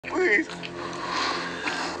Please.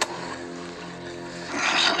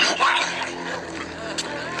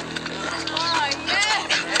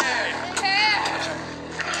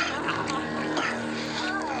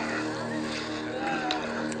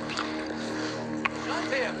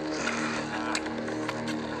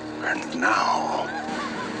 And now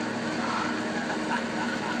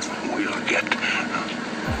we'll get to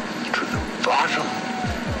the bottom.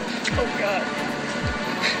 Oh God.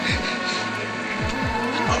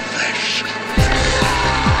 Of this.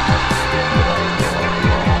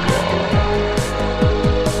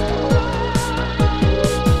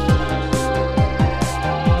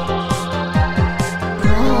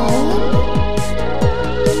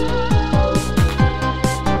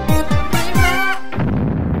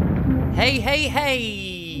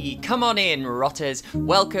 Hey! Come on in, Rotters.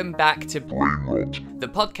 Welcome back to BrainRot, the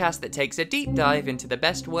podcast that takes a deep dive into the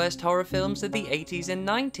best worst horror films of the 80s and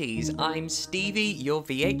 90s. I'm Stevie, your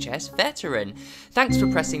VHS veteran. Thanks for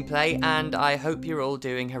pressing play, and I hope you're all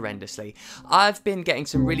doing horrendously. I've been getting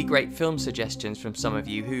some really great film suggestions from some of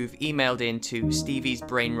you who've emailed in to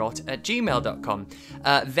SteviesBrainRot@gmail.com.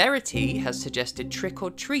 Verity has suggested Trick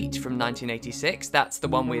or Treat from 1986. That's the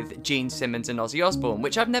one with Gene Simmons and Ozzy Osbourne,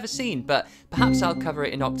 which I've never seen, but perhaps I'll cover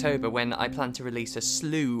it in October when I plan to release a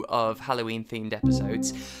slew of Halloween-themed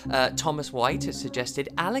episodes. Thomas White has suggested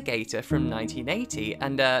Alligator from 1980,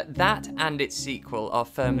 and that and its sequel are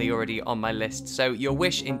firmly already on my list, so your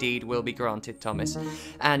wish indeed will be granted, Thomas.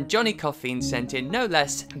 And Johnny Coffeen sent in no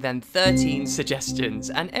less than 13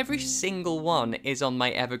 suggestions, and every single one is on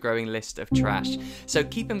my ever-growing list of trash. So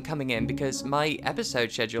keep them coming in, because my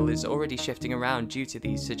episode schedule is already shifting around due to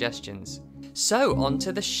these suggestions. So, on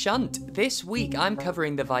to the shunt. This week I'm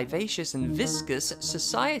covering the Vivacious and Viscous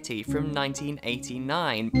Society from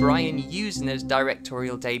 1989, Brian Yuzna's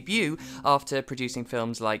directorial debut after producing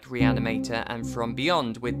films like Reanimator and From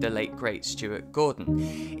Beyond with the late great Stuart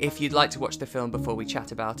Gordon. If you'd like to watch the film before we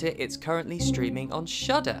chat about it, it's currently streaming on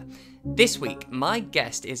Shudder. This week, my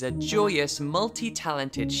guest is a joyous,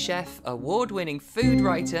 multi-talented chef, award-winning food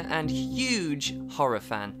writer, and huge horror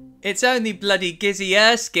fan. It's only bloody Gizzi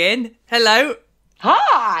Erskine. Hello.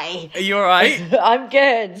 Hi. Are you alright? I'm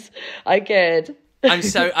good. I'm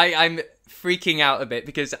freaking out a bit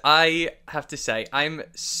because I have to say I'm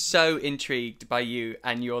so intrigued by you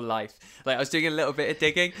and your life. Like, I was doing a little bit of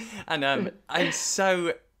digging, and I'm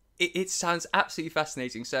so. It sounds absolutely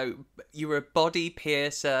fascinating. So you were a body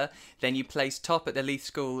piercer, then you placed top at the Leith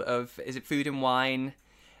School of Food and Wine,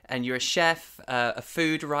 and you're a chef, a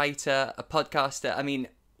food writer, a podcaster. I mean,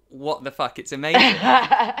 what the fuck? It's amazing.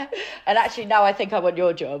 And actually, now I think I want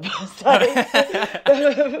your job. So,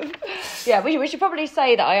 yeah, we should probably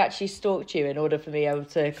say that I actually stalked you in order for me able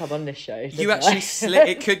to come on this show. You actually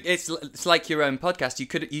slid. It's like your own podcast.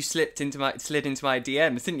 You slid into my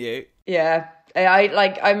DMs, didn't you? Yeah.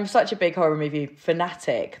 I'm such a big horror movie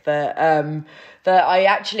fanatic that I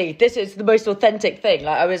actually, this is the most authentic thing.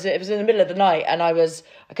 Like, it was in the middle of the night and I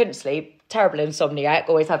couldn't sleep, terrible insomniac,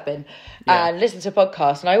 always have been, and listened to a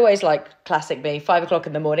podcast, and I always, like, classic me, 5 o'clock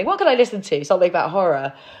in the morning, what can I listen to? Something about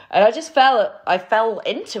horror. And I fell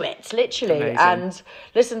into it, literally. Amazing. And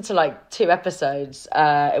listened to like 2 episodes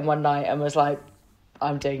in one night and was like,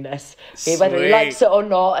 I'm doing this. Sweet. Whether he likes it or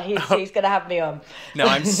not, he's going to have me on. No,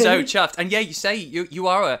 I'm so chuffed. And yeah, you say you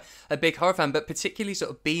are a big horror fan, but particularly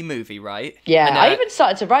sort of B-movie, right? Yeah, and, I even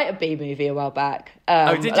started to write a B-movie a while back.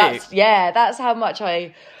 Did you? Yeah, that's how much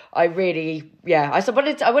I really, yeah. I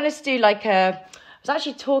wanted to do like I was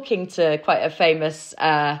actually talking to quite a famous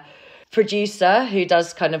producer who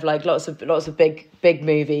does kind of like lots of big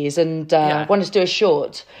movies, and wanted to do a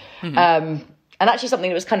short. Mm-hmm. And actually something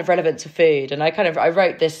that was kind of relevant to food. And I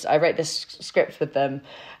wrote this script with them.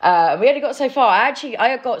 We only got so far.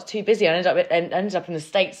 I got too busy. I ended up in the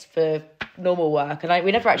States for normal work, and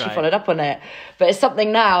we never actually followed up on it. But it's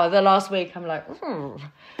something now. The last week, I'm like,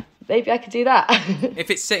 maybe I could do that. If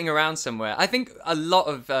it's sitting around somewhere, I think a lot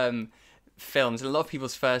of films, and a lot of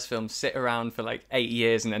people's first films sit around for like 8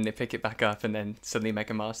 years, and then they pick it back up and then suddenly make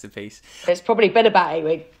a masterpiece. It's probably been about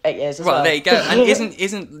 8 years as well. Well, there you go. And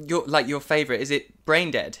isn't your favourite, is it Brain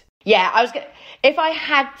Dead? Yeah, if I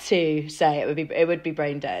had to say it would be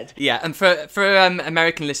Brain Dead. Yeah, and for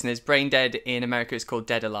American listeners, Brain Dead in America is called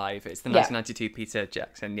Dead Alive. It's the 1992 Peter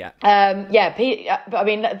Jackson. Yeah. But I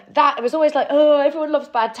mean, that was always like, oh, everyone loves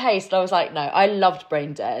Bad Taste. And I was like, no, I loved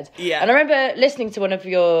Brain Dead. Yeah. And I remember listening to one of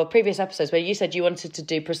your previous episodes where you said you wanted to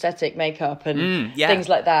do prosthetic makeup and things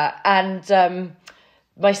like that. And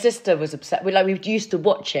my sister was upset. We used to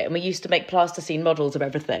watch it, and we used to make plasticine models of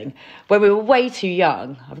everything when we were way too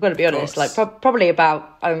young. I've got to be honest, like probably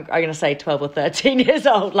about I'm going to say 12 or 13 years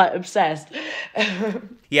old, like obsessed.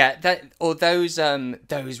 Yeah,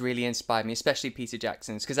 those really inspired me, especially Peter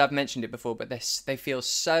Jackson's, because I've mentioned it before, but they feel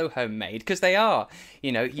so homemade, because they are.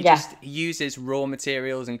 You know, he just uses raw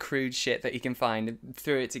materials and crude shit that he can find and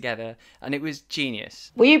threw it together, and it was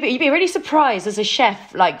genius. Well, you'd be really surprised as a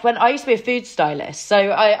chef. Like when I used to be a food stylist,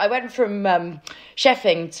 so I went from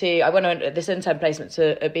chefing to I went on this intern placement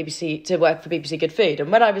to a BBC to work for BBC Good Food,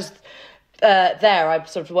 and when I was there, I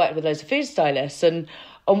sort of worked with loads of food stylists, and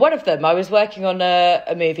on one of them, I was working on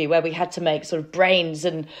a movie where we had to make sort of brains,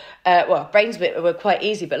 and brains were quite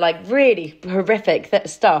easy, but like really horrific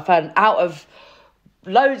stuff, and out of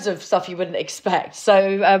loads of stuff you wouldn't expect. So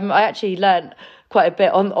I actually learnt quite a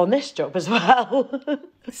bit on this job as well.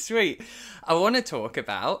 Sweet. I want to talk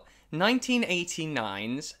about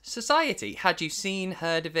 1989's Society. Had you seen,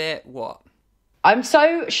 heard of it? What? I'm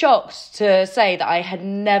so shocked to say that I had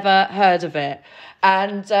never heard of it.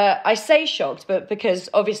 And I say shocked, but because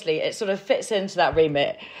obviously it sort of fits into that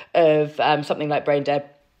remit of something like Brain Dead,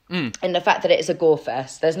 in the fact that it is a gore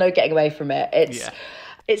fest. There's no getting away from it.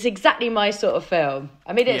 It's exactly my sort of film.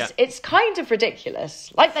 I mean, it's kind of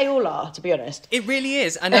ridiculous, like they all are, to be honest. It really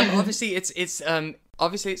is, and obviously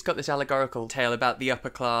it's got this allegorical tale about the upper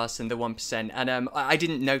class and the 1%, and I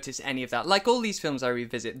didn't notice any of that. Like all these films I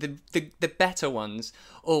revisit, the better ones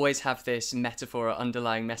always have this metaphor or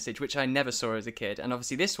underlying message, which I never saw as a kid. And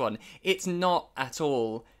obviously this one, it's not at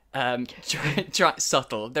all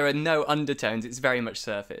subtle. There are no undertones. It's very much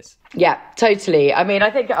surface. Yeah, totally. I mean,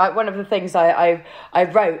 I think one of the things I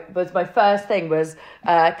wrote was my first thing was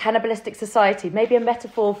cannibalistic society, maybe a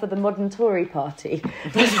metaphor for the modern Tory party.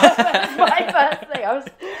 That was my first thing. I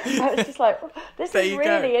was just like, this is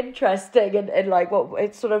really interesting, and like what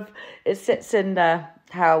it sits in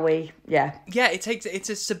how we it's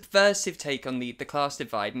a subversive take on the class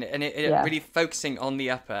divide, and it really focusing on the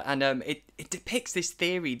upper, and it depicts this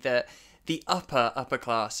theory that the upper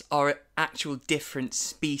class are actual different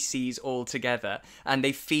species altogether, and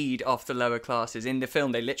they feed off the lower classes. In the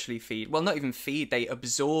film, they literally feed. Well, not even feed; they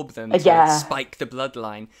absorb them to spike the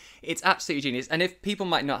bloodline. It's absolutely genius. And if people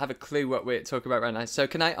might not have a clue what we're talking about right now, so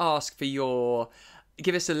can I ask for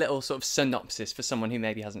give us a little sort of synopsis for someone who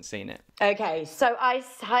maybe hasn't seen it. Okay, so I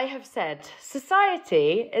have said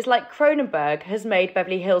Society is like Cronenberg has made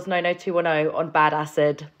Beverly Hills 90210 on bad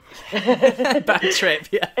acid. Bad trip,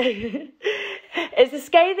 yeah. It's a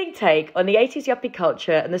scathing take on the 80s yuppie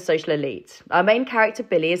culture and the social elite. Our main character,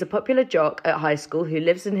 Billy, is a popular jock at high school who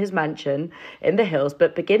lives in his mansion in the hills,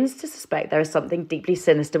 but begins to suspect there is something deeply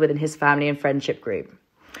sinister within his family and friendship group.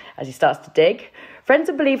 As he starts to dig, friends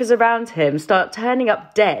and believers around him start turning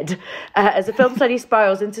up dead as the film slowly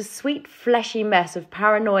spirals into a sweet, fleshy mess of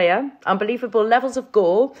paranoia, unbelievable levels of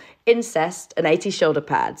gore, incest, and 80s shoulder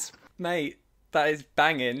pads. Mate, that is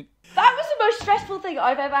banging. That was the most stressful thing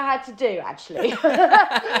I've ever had to do, actually.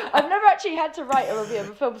 I've never actually had to write a review of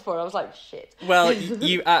a film before. I was like, shit. Well,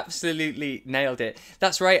 you absolutely nailed it.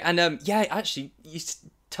 That's right. And actually, you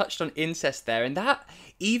touched on incest there, and that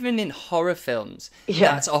even in horror films,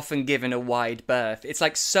 that's often given a wide berth. It's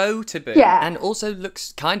like so taboo, and also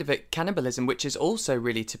looks kind of at cannibalism, which is also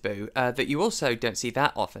really taboo, that you also don't see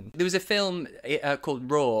that often. There was a film called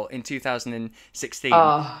Raw in 2016,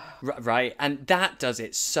 right? And that does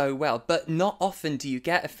it so well, but not often do you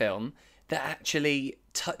get a film that actually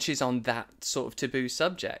touches on that sort of taboo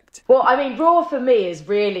subject. Well, I mean, Raw for me is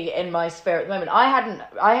really in my sphere at the moment. I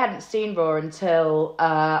hadn't seen Raw until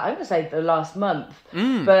I'm going to say the last month.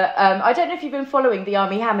 But I don't know if you've been following the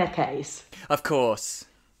Armie Hammer case. Of course,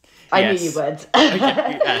 I knew you would.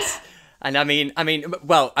 Okay, yes, and I mean,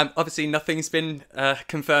 well, obviously nothing's been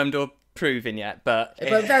confirmed or proven yet, but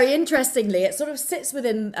very interestingly, it sort of sits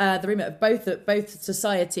within the remit of both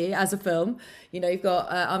Society as a film. You know, you've got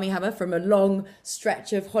Armie Hammer from a long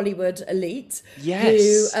stretch of Hollywood elite,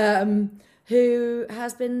 who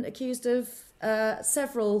has been accused of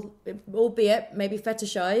several, albeit maybe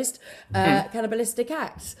fetishized, cannibalistic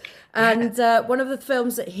acts. And one of the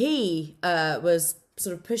films that he was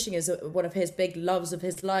sort of pushing as one of his big loves of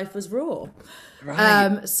his life was Raw.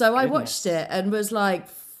 Right. So I watched it and was like,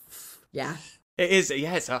 yeah. It is,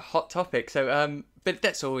 it's a hot topic. So, but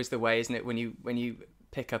that's always the way, isn't it? When you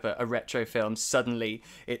pick up a retro film, suddenly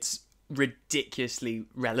it's ridiculously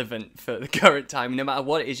relevant for the current time. No matter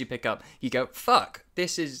what it is you pick up, you go, fuck,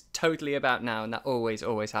 this is totally about now, and that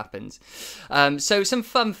always happens. So some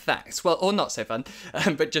fun facts, well, or not so fun,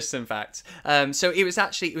 but just some facts. So it was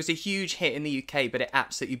a huge hit in the UK, but it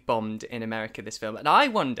absolutely bombed in America, this film. And I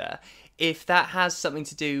wonder if that has something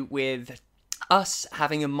to do with us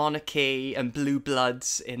having a monarchy and blue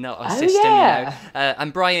bloods in our system, yeah. you know.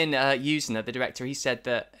 And Brian Yuzna, the director, he said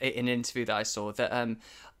that in an interview that I saw that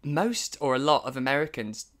most or a lot of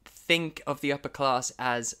Americans think of the upper class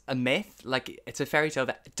as a myth, like it's a fairy tale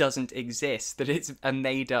that doesn't exist, that it's a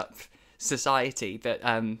made-up society that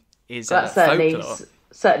is folklore.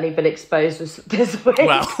 Certainly been exposed this week.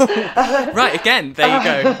 Well, right, again, there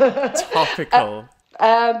you go. Topical.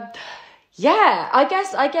 Yeah,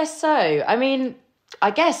 I guess so. I mean,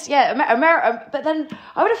 I guess, yeah, America, but then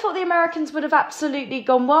I would have thought the Americans would have absolutely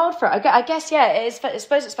gone wild for it. I guess, yeah, I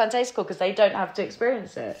suppose it's fantastical because they don't have to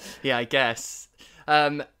experience it. Yeah, I guess.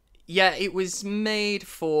 Yeah, it was made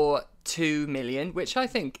for 2 million, which I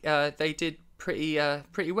think they did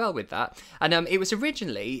pretty well with that. And it was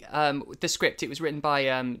originally the script. It was written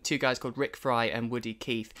by two guys called Rick Fry and Woody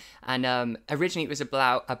Keith. And originally it was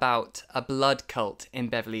about a blood cult in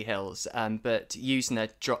Beverly Hills. But Yuzna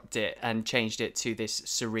dropped it and changed it to this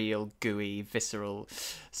surreal, gooey, visceral,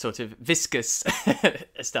 sort of viscous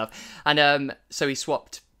stuff. And so he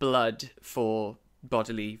swapped blood for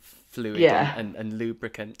bodily fluid and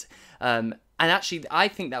lubricant. And actually, I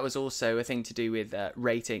think that was also a thing to do with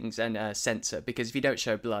ratings and censor, because if you don't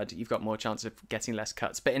show blood, you've got more chance of getting less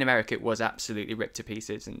cuts. But in America, it was absolutely ripped to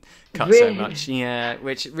pieces and cut so much. Yeah,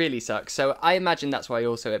 which really sucks. So I imagine that's why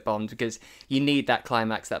also it bombed, because you need that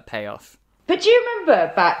climax, that payoff. But do you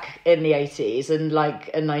remember back in the 80s and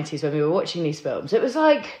 90s when we were watching these films? It was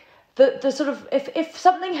like the sort of, if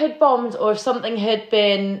something had bombed or if something had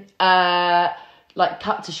been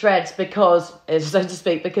cut to shreds because, so to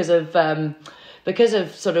speak, because of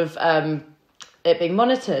sort of it being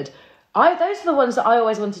monitored. Those are the ones that I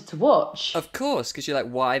always wanted to watch. Of course, because you're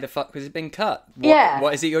like, why the fuck was it being cut?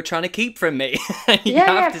 What is it you're trying to keep from me? You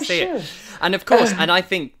have to see it. And of course, and I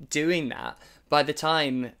think doing that, by the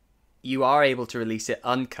time you are able to release it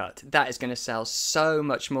uncut, that is going to sell so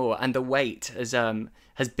much more, and the weight has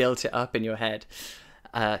built it up in your head.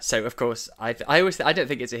 So of course, I don't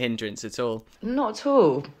think it's a hindrance at all. Not at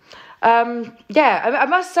all. I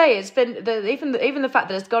must say it's been even the fact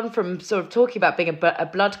that it's gone from sort of talking about being a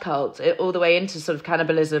blood cult all the way into sort of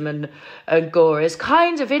cannibalism and gore is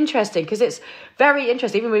kind of interesting, because it's very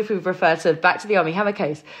interesting. Even if we refer back to the Armie Hammer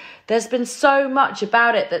case, there's been so much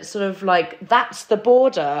about it that sort of like that's the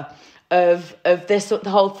border of this, the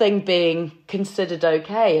whole thing being considered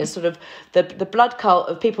okay, as sort of the blood cult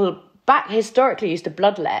of people back historically used to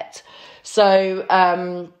bloodlet. So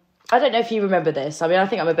I don't know if you remember this. I mean, I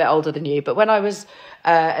think I'm a bit older than you, but when I was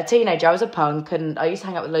a teenager, I was a punk and I used to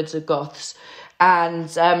hang out with loads of goths, and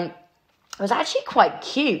I was actually quite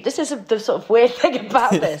cute. This is the sort of weird thing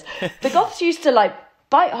about this. The goths used to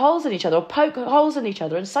bite holes in each other or poke holes in each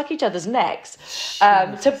other and suck each other's necks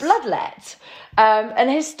to bloodlet. And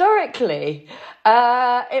historically,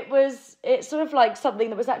 it's sort of like something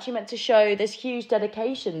that was actually meant to show this huge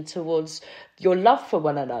dedication towards your love for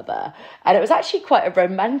one another. And it was actually quite a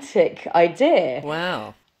romantic idea.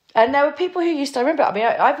 Wow. And there were people who used to, I remember, I mean,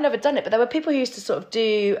 I've never done it, but there were people who used to sort of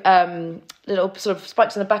do little sort of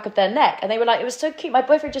spikes on the back of their neck. And they were like, it was so cute. My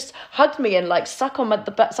boyfriend just hugged me and sucked on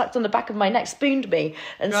the back of my neck, spooned me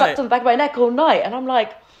and sucked on the back of my neck all night. And I'm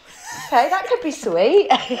like, okay, that could be sweet.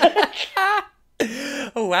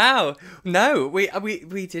 Oh wow! No, we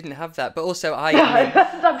didn't have that. But also, I'm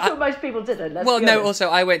sure most people didn't. Also,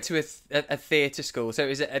 I went to a theatre school,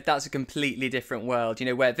 so that's a completely different world. You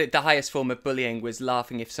know, where the highest form of bullying was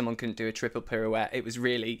laughing if someone couldn't do a triple pirouette. It was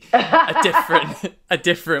really a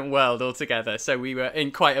different world altogether. So we were in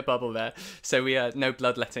quite a bubble there. So we no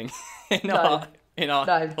bloodletting in our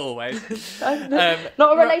hallways. Not a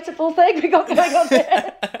relatable thing we got going on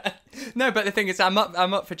here. No, but the thing is, I'm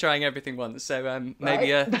up for trying everything once. So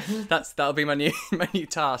maybe that'll be my new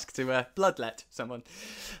task, to bloodlet someone.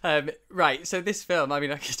 Right. So this film, I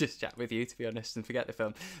mean, I could just chat with you, to be honest, and forget the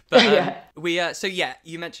film. But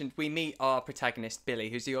you mentioned we meet our protagonist Billy,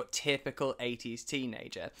 who's your typical 80s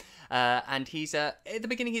teenager, and he's at the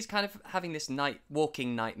beginning he's kind of having this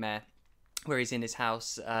walking nightmare, where he's in his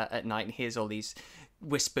house at night and hears all these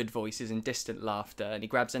whispered voices and distant laughter, and he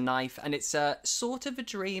grabs a knife, and it's sort of a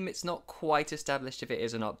dream. It's not quite established if it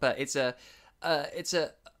is or not, but it's a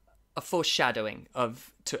foreshadowing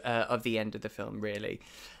of the end of the film, really.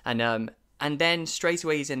 And then straight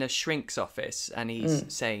away he's in a shrink's office, and he's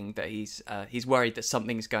saying that he's worried that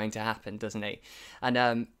something's going to happen, doesn't he?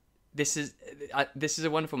 And this is a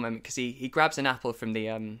wonderful moment because he grabs an apple from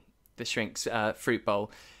the shrink's fruit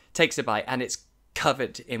bowl, takes a bite, and it's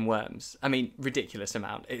covered in worms. I mean, ridiculous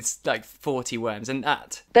amount. It's like 40 worms, and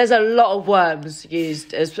that... There's a lot of worms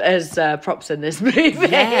used as props in this movie.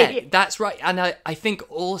 Yeah, that's right. And I think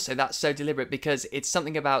also that's so deliberate because it's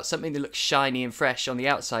something that looks shiny and fresh on the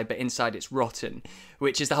outside, but inside it's rotten,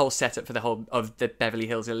 which is the whole setup for the whole of the Beverly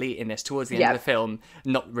Hills Elite in this. Towards the end of the film,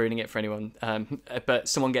 not ruining it for anyone, but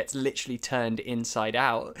someone gets literally turned inside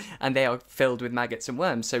out, and they are filled with maggots and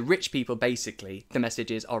worms. So rich people, basically, the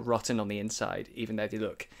message is, are rotten on the inside, even though they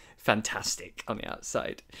look fantastic on the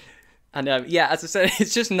outside. And as I said,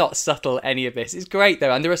 it's just not subtle, any of this. It's great,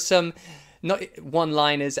 though, and there are some not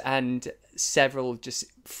one-liners and several just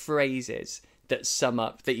phrases that sum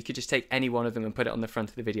up, that you could just take any one of them and put it on the front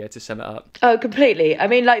of the video to sum it up. Oh, completely. I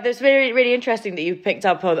mean, like, that's really, really interesting that you picked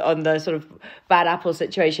up on the sort of bad apple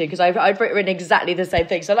situation, because I've written exactly the same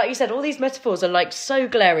thing. So like you said, all these metaphors are like so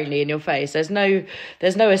glaringly in your face. There's no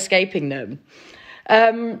escaping them.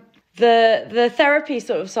 The therapy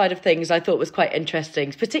sort of side of things I thought was quite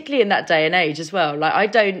interesting, particularly in that day and age as well. Like,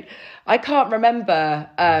 I can't remember,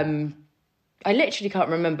 I literally can't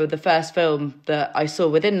remember the first film that I saw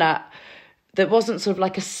within that wasn't sort of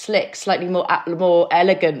like a slick, slightly more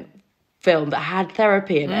elegant film that had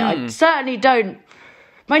therapy in it. I certainly don't.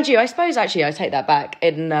 Mind you, I suppose actually I take that back.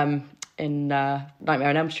 In Nightmare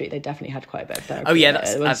on Elm Street, they definitely had quite a bit of therapy. Oh yeah,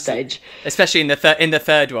 that's at one stage, especially in the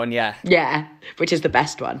third one. Yeah, which is the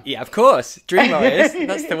best one. Yeah, of course, Dream Warriors.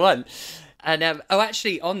 That's the one. And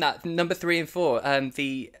actually, on that, number 3 and 4,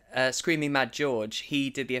 the Screaming Mad George, he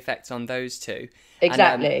did the effects on those two.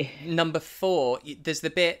 Exactly. And, number 4, there's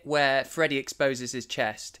the bit where Freddy exposes his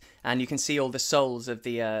chest, and you can see all the souls of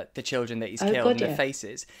the children that he's killed and their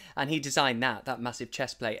faces. And he designed that massive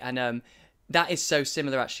chest plate. And that is so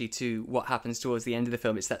similar, actually, to what happens towards the end of the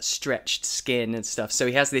film. It's that stretched skin and stuff. So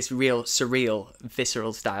he has this real surreal,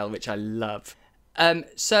 visceral style, which I love.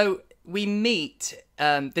 So we meet...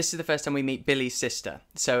 this is the first time we meet Billy's sister,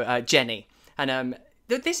 so Jenny. And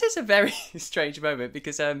this is a very strange moment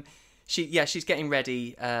because... she's getting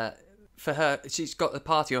ready for her. She's got the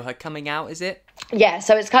party or her coming out. Is it? Yeah.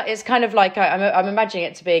 So it's kind of like I'm imagining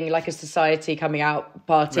it to being like a society coming out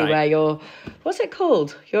party where you're. What's it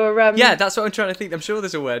called? You're. Yeah, that's what I'm trying to think. I'm sure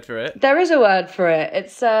there's a word for it. There is a word for it.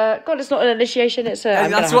 It's God. It's not an initiation. It's a.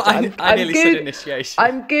 That's what I nearly said. Initiation.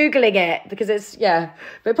 I'm googling it because it's but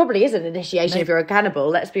it probably is an initiation if you're a cannibal.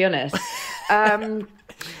 Let's be honest.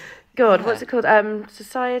 God, what's it called?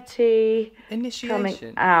 Society initiation.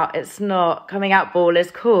 Coming out. It's not coming out ball.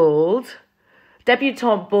 It's called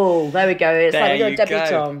debutante ball. There we go. It's there like a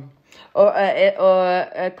debutante.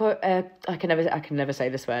 I can never say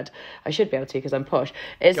this word. I should be able to because I'm posh.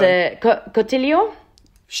 It's a cotillon.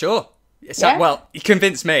 Sure. Well, you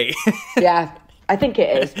convinced me. Yeah, I think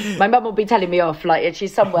it is. My mum will be telling me off. Like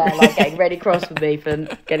she's somewhere like getting really cross with me for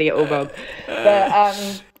getting it all wrong.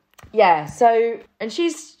 But yeah, so, and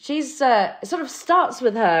she's it sort of starts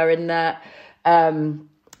with her in that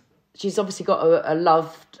she's obviously got a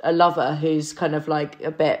lover who's kind of like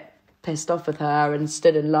a bit pissed off with her and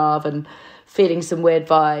still in love and feeling some weird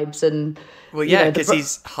vibes. And well, yeah, because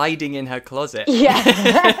he's hiding in her closet. Yeah.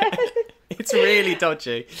 It's really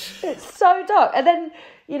dodgy. It's so dark. And then,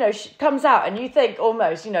 she comes out and you think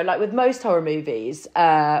almost, like with most horror movies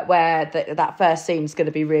where that first scene's going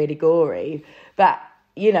to be really gory, but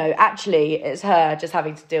actually it's her just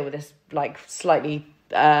having to deal with this like slightly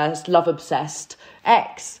love-obsessed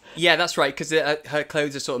ex. Yeah, that's right, because her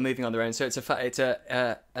clothes are sort of moving on their own, so it's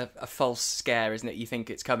a false scare, isn't it? You think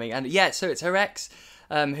it's coming, and yeah, so it's her ex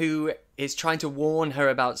who is trying to warn her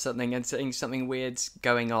about something and saying something weird's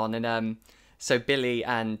going on, and so Billy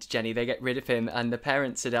and Jenny, they get rid of him, and the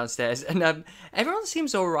parents are downstairs, and everyone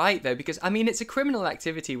seems all right, though, because, I mean, it's a criminal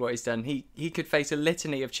activity, what he's done. He could face a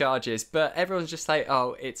litany of charges, but everyone's just like,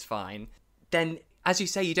 oh, it's fine. Then, as you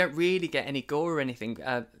say, you don't really get any gore or anything,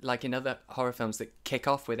 like in other horror films that kick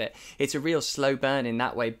off with it. It's a real slow burn in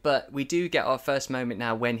that way, but we do get our first moment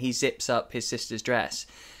now when he zips up his sister's dress,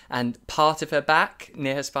 and part of her back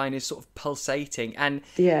near her spine is sort of pulsating. And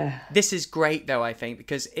this is great, though, I think,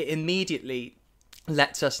 because it immediately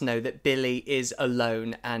lets us know that Billy is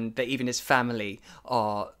alone and that even his family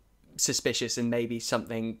are suspicious and maybe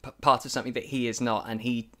part of something that he is not. And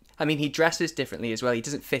he dresses differently as well. He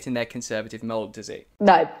doesn't fit in their conservative mould, does he?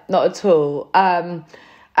 No, not at all. And,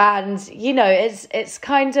 it's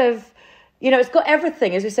kind of, it's got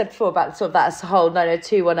everything, as we said before, about sort of that whole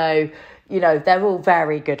 90210. They're all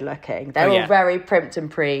very good looking. They're all very primped and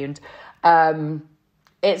preened.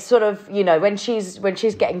 It's sort of, when she's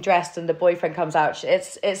getting dressed and the boyfriend comes out,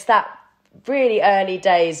 it's that really early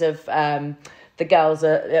days of the girls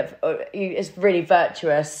it's really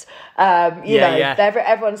virtuous.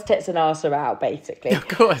 Everyone's tits and arse are out, basically. Of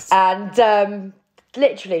course. And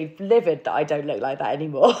literally livid that I don't look like that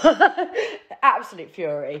anymore. Absolute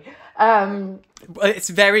fury. It's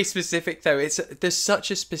very specific, though. There's such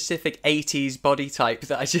a specific 80s body type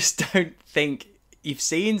that I just don't think you've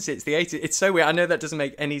seen since the 80s. It's so weird. I know that doesn't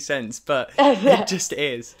make any sense, but it just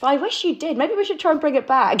is. I wish you did. Maybe we should try and bring it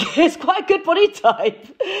back. It's quite a good body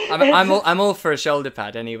type. I'm all for a shoulder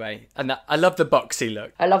pad anyway, and I love the boxy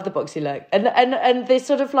look. I love the boxy look, and this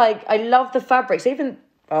sort of like, I love the fabrics. Even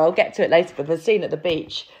I'll get to it later, but the scene at the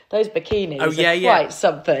beach, those bikinis are quite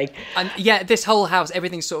something. And this whole house,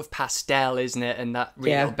 everything's sort of pastel, isn't it? And that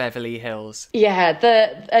real Beverly Hills. Yeah,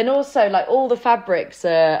 and also like all the fabrics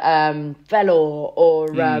are velour or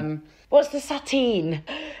what's the sateen?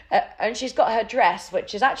 And she's got her dress,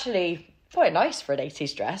 which is actually quite nice for an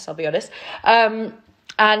 80s dress, I'll be honest. So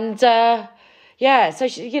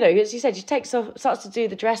she, as you said, she starts to do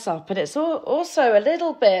the dress up, and it's also a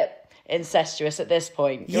little bit incestuous at this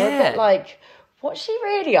point. You're a bit like, what's she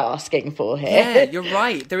really asking for here? Yeah, you're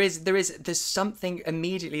right. There's something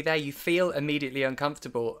immediately there. You feel immediately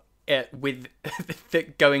uncomfortable with the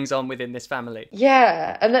goings on within this family.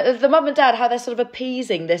 Yeah, and the mum and dad, how they're sort of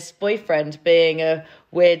appeasing this boyfriend being a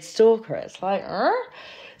weird stalker. It's like,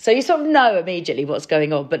 So you sort of know immediately what's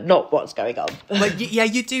going on, but not what's going on. Well, yeah,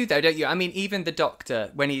 you do though, don't you? I mean, even the doctor,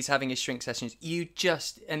 when he's having his shrink sessions, you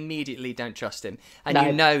just immediately don't trust him. And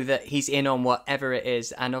you know that he's in on whatever it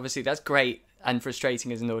is. And obviously that's great and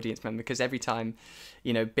frustrating as an audience member, because every time,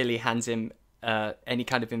 Billy hands him any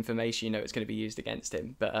kind of information, it's going to be used against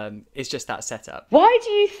him. But it's just that setup. Why do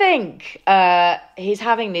you think he's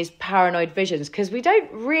having these paranoid visions? Because we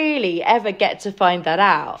don't really ever get to find that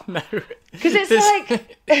out. No. Because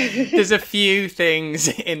it's there's a few things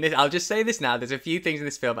in this. I'll just say this now. There's a few things in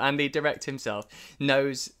this film, and the director himself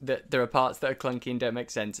knows that there are parts that are clunky and don't make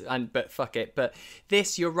sense. But fuck it. But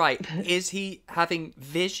this, you're right. Is he having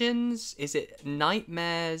visions? Is it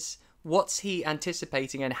nightmares? What's he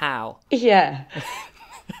anticipating and how? Yeah.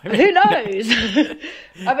 Who knows?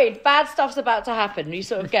 I mean, bad stuff's about to happen. You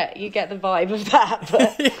sort of get the vibe of that.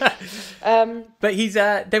 But, but he's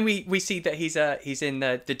then we see that he's in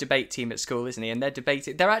the debate team at school, isn't he? And they're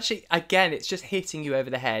debating. They're actually, again, it's just hitting you over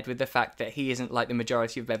the head with the fact that he isn't like the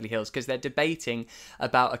majority of Beverly Hills, because they're debating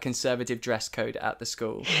about a conservative dress code at the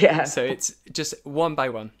school. Yeah. So it's just one by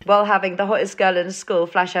one. While having the hottest girl in school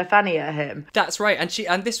flash her fanny at him. That's right,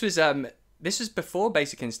 and this was before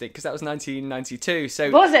Basic Instinct, because that was 1992. So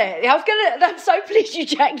was it? I'm so pleased you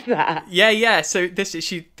checked that. Yeah. So this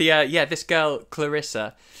is this girl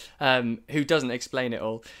Clarissa, who doesn't explain it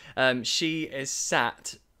all. She is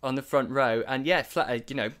sat on the front row and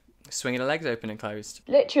swinging her legs open and closed.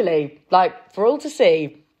 Literally, like for all to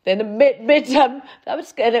see. In the mid-term, that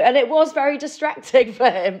was good, and it was very distracting for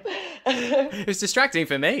him. It was distracting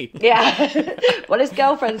for me. Yeah. Well, his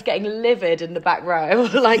girlfriend's getting livid in the back row.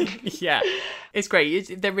 Yeah, it's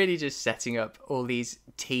great. They're really just setting up all these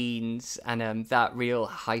teens and that real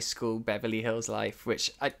high school Beverly Hills life, which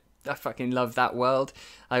I fucking love that world.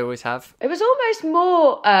 I always have. It was almost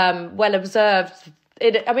more well observed.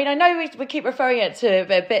 I know we keep referring it to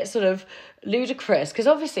a bit sort of ludicrous, because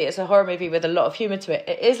obviously it's a horror movie with a lot of humour to it.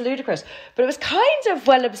 It is ludicrous, but it was kind of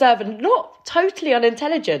well observed and not totally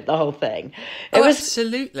unintelligent, the whole thing.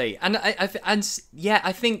 Absolutely. And I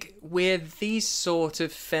think with these sort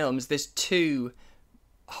of films, there's two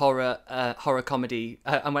horror comedy,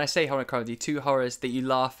 and when I say horror comedy, two horrors that you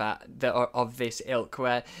laugh at that are of this ilk,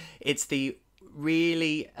 where it's the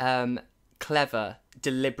really clever,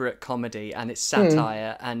 deliberate comedy, and it's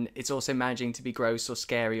satire, and it's also managing to be gross or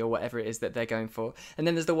scary or whatever it is that they're going for. And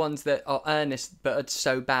then there's the ones that are earnest but are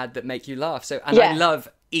so bad that make you laugh. I love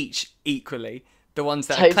each equally. The ones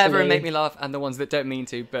that are clever and make me laugh, and the ones that don't mean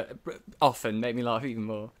to, but often make me laugh even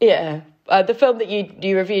more. Yeah. The film that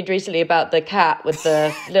you reviewed recently about the cat with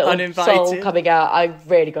the little soul coming out, I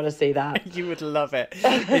really got to see that. You would love it.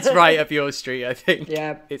 It's right up your street, I think.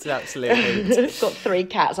 Yeah. It's absolutely. It's got 3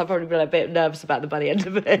 cats. I'll probably be a bit nervous about them by the end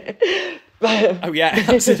of it. Oh, yeah,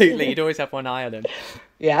 absolutely. You'd always have one eye on them.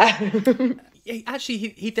 Yeah. Actually,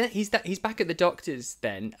 he's back at the doctor's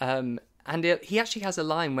then, and he actually has a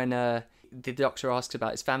line when the doctor asks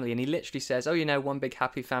about his family, and he literally says, one big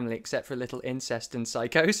happy family except for a little incest and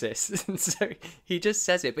psychosis. And so he just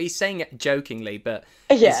says it, but he's saying it jokingly, but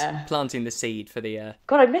he's planting the seed for the...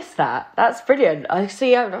 God, I missed that. That's brilliant. I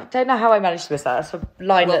don't know how I managed to miss that. That's a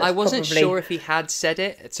line. Well, I wasn't sure if he had said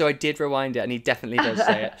it, so I did rewind it, and he definitely does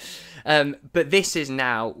say it. But this is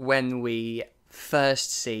now when we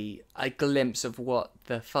first see a glimpse of what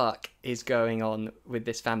the fuck is going on with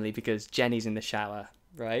this family, because Jenny's in the shower,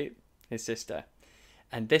 right? His sister.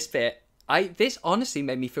 And this bit, this honestly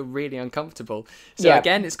made me feel really uncomfortable. So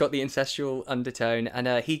again, it's got the incestual undertone,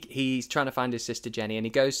 and he's trying to find his sister Jenny, and he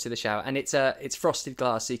goes to the shower, and it's frosted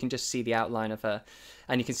glass, so you can just see the outline of her,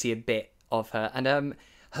 and you can see a bit of her, and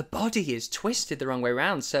her body is twisted the wrong way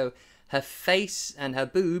around, so her face and her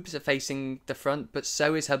boobs are facing the front, but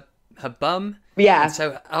so is her bum. Yeah. And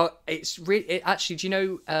so it's really actually. Do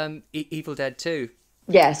you know Evil Dead 2?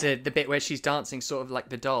 Yes. The bit where she's dancing sort of like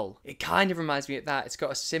the doll. It kind of reminds me of that. It's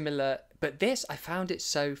got a similar... But this, I found it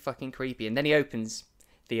so fucking creepy. And then he opens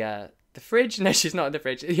the fridge. No, she's not in the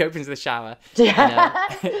fridge. He opens the shower.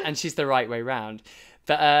 And she's the right way round.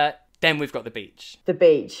 But then we've got the beach. The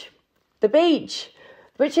beach.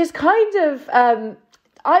 Which is kind of...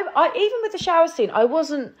 I even with the shower scene, I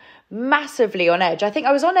wasn't massively on edge. I think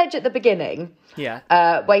I was on edge at the beginning. Yeah.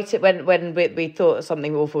 Waited when we thought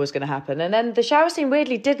something awful was going to happen, and then the shower scene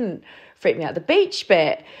weirdly didn't freak me out. The beach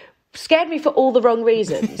bit scared me for all the wrong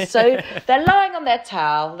reasons. So they're lying on their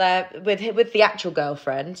towel. They're with the actual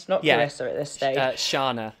girlfriend, not Clarissa at this stage.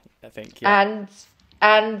 Shana, I think. Yeah.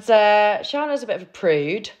 And Shana's a bit of a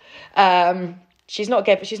prude. She's not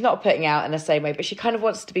gay, but she's not putting out in the same way. But she kind of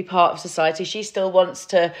wants to be part of society. She still wants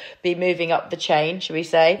to be moving up the chain, shall we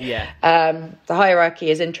say? Yeah. The hierarchy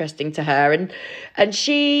is interesting to her, and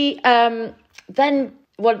she then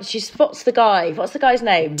once she spots the guy. What's the guy's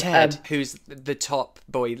name? Ted, who's the top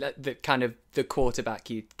boy, the kind of the quarterback.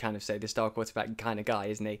 You kind of say the star quarterback kind of guy,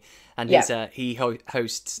 isn't he? And he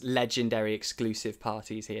hosts legendary exclusive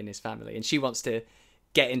parties, he and his family, and she wants to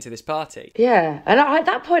get into this party. Yeah, and at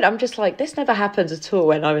that point I'm just like, this never happened at all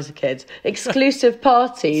when I was a kid. Exclusive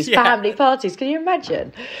parties, family parties, can you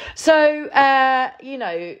imagine? So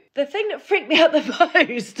the thing that freaked me out the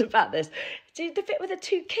most about this, the bit where the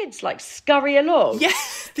two kids like scurry along.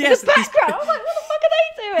 Yes. The background, I was like, what the fuck are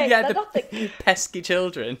they doing? Yeah, They're the nothing. pesky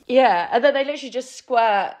children. Yeah, and then they literally just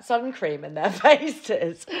squirt sun cream in their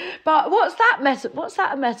faces. But what's that a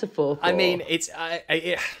metaphor for? I mean,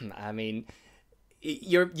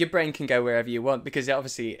 your brain can go wherever you want, because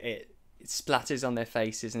obviously it splatters on their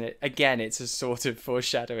faces, and it's a sort of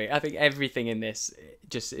foreshadowing. I think everything in this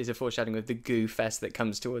just is a foreshadowing of the goo fest that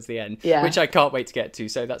comes towards the end, which I can't wait to get to.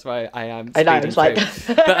 So that's why I am. I know, it's like,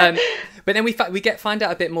 but then we find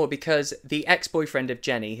out a bit more, because the ex-boyfriend of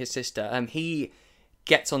Jenny, his sister, he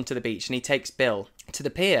gets onto the beach and he takes Bill to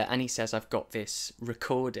the pier, and he says, "I've got this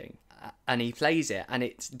recording," and he plays it, and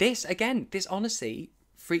it's this honestly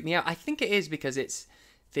freaked me out. I think it is because it's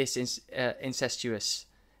this incestuous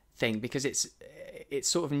thing, because it's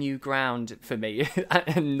sort of new ground for me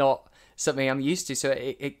and not something I'm used to, so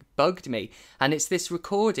it bugged me. And it's this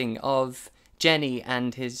recording of Jenny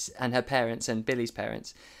and her parents and Billy's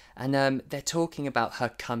parents, and they're talking about her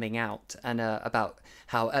coming out, and about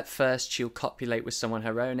how at first she'll copulate with someone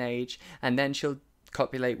her own age, and then she'll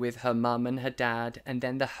copulate with her mum and her dad, and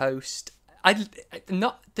then the host. I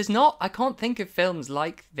can't think of films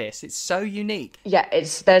like this. It's so unique. Yeah,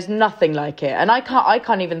 there's nothing like it, and I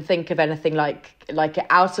can't even think of anything like it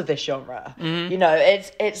out of this genre. Mm-hmm. You know,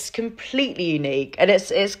 it's completely unique, and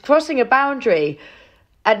it's crossing a boundary,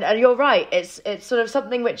 and you're right. It's sort of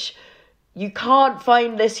something which you can't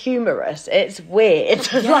find this humorous. It's weird.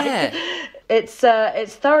 Yeah.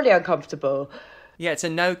 It's thoroughly uncomfortable. Yeah, it's a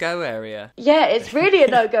no-go area. Yeah, it's really a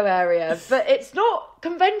no-go area, but it's not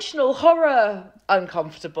conventional horror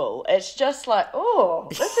uncomfortable. It's just like, oh,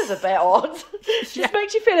 this is a bit odd. It just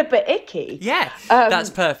makes you feel a bit icky. Yeah,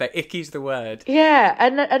 that's perfect. Icky's the word. Yeah,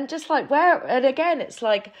 and just like and again, it's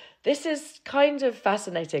like, this is kind of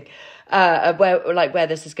fascinating, where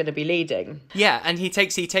this is going to be leading. Yeah, and he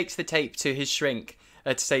takes the tape to his shrink.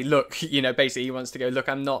 To say, look, basically he wants to go, look,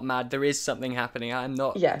 I'm not mad. There is something happening. I'm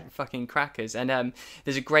not fucking crackers. And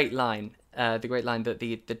there's a great line, the great line that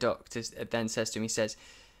the doctor then says to him. He says,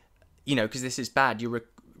 because this is bad. You're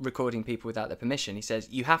recording people without their permission. He says,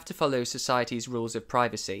 you have to follow society's rules of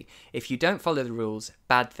privacy. If you don't follow the rules,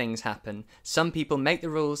 bad things happen. Some people make the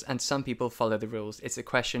rules and some people follow the rules. It's a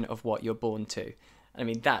question of what you're born to. I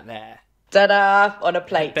mean, that there. Ta-da! On a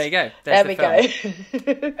plate. There you go. There we go.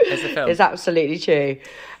 There's the film. It's absolutely true.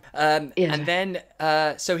 And then,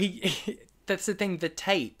 so that's the thing, the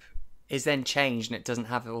tape is then changed and it doesn't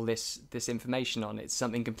have all this information on it. It's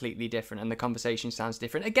something completely different and the conversation sounds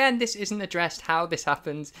different. Again, this isn't addressed how this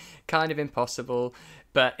happens, kind of impossible,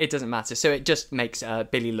 but it doesn't matter. So it just makes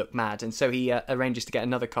Billy look mad. And so he arranges to get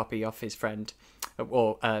another copy off his friend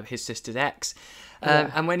or his sister's ex.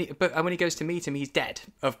 And when he goes to meet him, he's dead,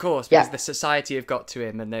 of course, because the society have got to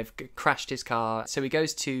him and they've crashed his car. So he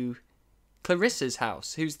goes to Clarissa's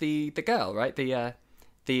house, who's the girl, right?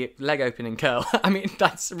 The leg opening girl. I mean,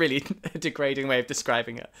 that's really a degrading way of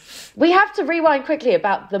describing her. We have to rewind quickly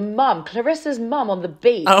about the mum, Clarissa's mum on the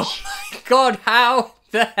beach. Oh my God, how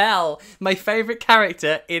the hell? My favourite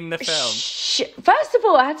character in the film. First of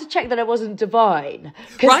all, I had to check that it wasn't Divine.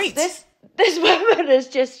 Right. This woman is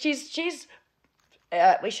just, she's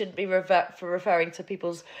we shouldn't be referring to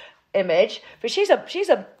people's image, but she's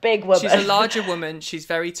a big woman. She's a larger woman, she's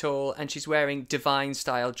very tall, and she's wearing Divine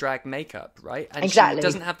style drag makeup, right? And exactly. She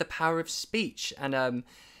doesn't have the power of speech, and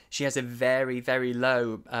she has a very, very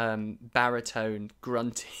low baritone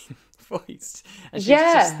grunting voice, and she's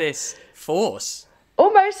just this force.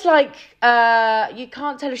 Almost like you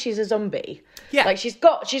can't tell if she's a zombie. Yeah, like she's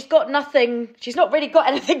got nothing. She's not really got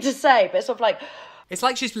anything to say, but it's sort of like. It's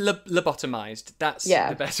like she's lobotomized. That's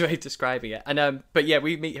the best way of describing it. And but yeah,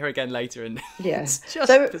 we meet her again later, and it's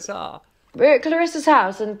just bizarre. We're at Clarissa's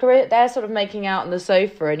house, and they're sort of making out on the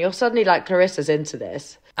sofa, and you're suddenly like, Clarissa's into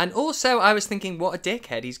this. And also, I was thinking, what a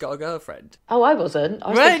dickhead! He's got a girlfriend. Oh, I wasn't.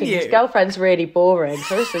 I was thinking his girlfriend's really boring.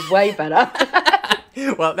 Clarissa's way better.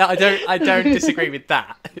 Well, no, I don't disagree with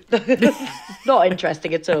that. Not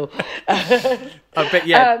interesting at all. But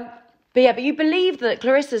yeah. But you believe that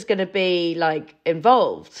Clarissa's going to be like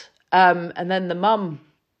involved, and then the mum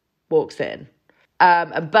walks in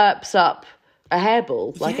and burps up a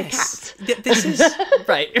hairball like a cat. This is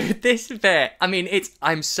right. This bit. I mean,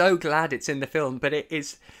 I'm so glad it's in the film, but it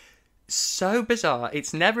is so bizarre.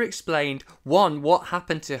 It's never explained. One, what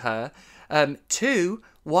happened to her. Two,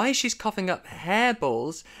 why she's coughing up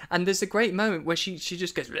hairballs. And there's a great moment where she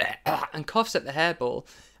just goes and coughs up the hairball.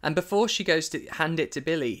 And before she goes to hand it to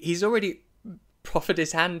Billy, he's already proffered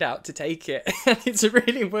his hand out to take it. And it's a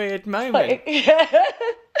really weird moment.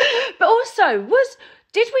 But also,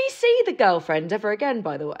 did we see the girlfriend ever again,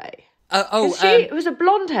 by the way? It was a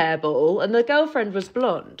blonde hairball and the girlfriend was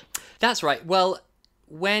blonde. That's right. Well,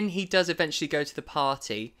 when he does eventually go to the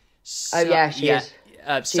party... she is.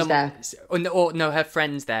 She's there. Or no, her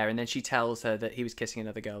friend's there, and then she tells her that he was kissing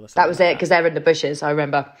another girl or something. That was it, because they're in the bushes, I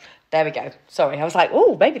remember. There we go. Sorry, I was like,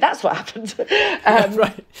 oh, maybe that's what happened.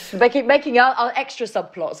 Right. Making our extra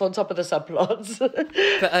subplots on top of the subplots.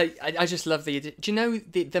 But I just love do you know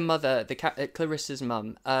the mother, Clarissa's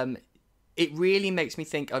mum? It really makes me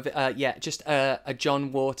think of just a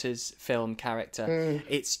John Waters film character.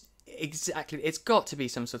 It's got to be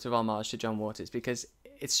some sort of homage to John Waters, because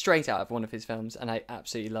it's straight out of one of his films, and I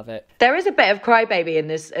absolutely love it. There is a bit of Crybaby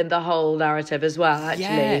in the whole narrative as well, actually.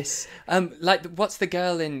 Yes. Like, what's the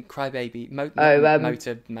girl in Crybaby?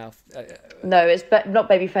 Motor Mouth. No, it's not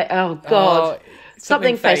Babyface. Oh, God.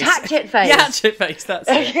 Something face. Hatchet Face. Yeah, Hatchet Face, that's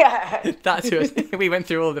it. Yeah. That's who we went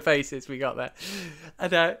through all the faces we got there.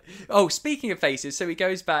 And, speaking of faces, so he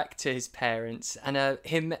goes back to his parents, and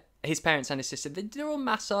his parents and his sister, they're all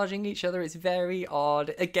massaging each other. It's very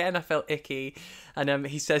odd. Again, I felt icky. And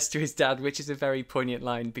he says to his dad, which is a very poignant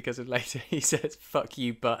line because of later, he says, "Fuck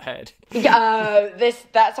you, butthead."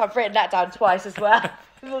 I've written that down twice as well.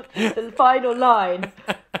 The final line,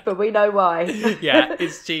 but we know why. Yeah,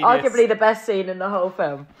 it's genius. Arguably the best scene in the whole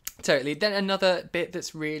film. Totally. Then another bit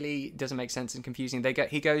that's really doesn't make sense and confusing.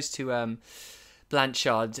 He goes to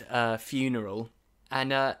Blanchard's funeral,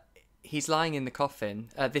 and he's lying in the coffin.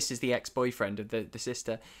 This is the ex-boyfriend of the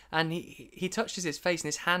sister, and he touches his face, and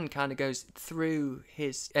his hand kind of goes through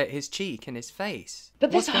his cheek and his face.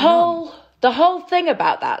 But the whole thing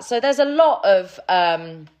about that. So there's a lot of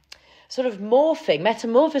sort of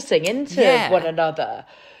metamorphosing into one another,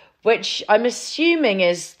 which I'm assuming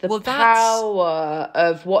is the power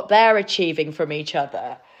of what they're achieving from each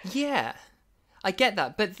other. Yeah, I get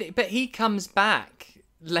that, but he comes back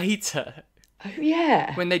later. Oh,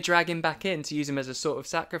 yeah. When they drag him back in to use him as a sort of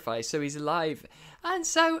sacrifice, so he's alive. And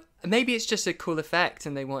so maybe it's just a cool effect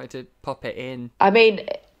and they wanted to pop it in. I mean,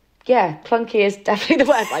 yeah, clunky is definitely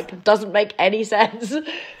the word. Like, doesn't make any sense.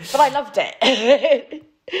 But I loved it.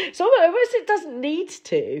 So almost it doesn't need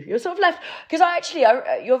to. You're sort of left... Because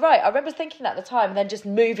you're right. I remember thinking that at the time and then just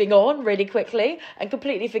moving on really quickly and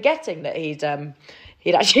completely forgetting that he'd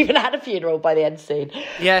actually even had a funeral by the end scene.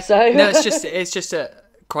 Yeah. So no, it's just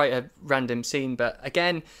quite a random scene, but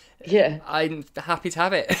again, I'm happy to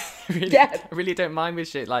have it. I really don't mind with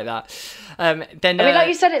shit like that. Like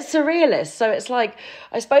you said, it's surrealist, so it's like,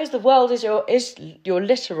 I suppose the world is your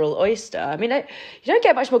literal oyster. I mean, you don't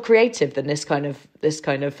get much more creative than this kind of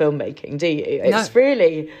filmmaking, do you? It's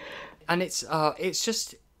really, and it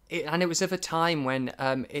was of a time when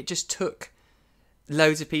it just took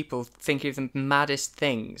loads of people thinking of the maddest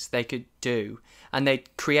things they could do, and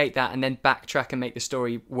they'd create that and then backtrack and make the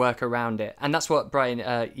story work around it. And that's what Brian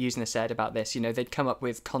Yuzna said about this. You know, they'd come up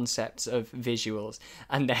with concepts of visuals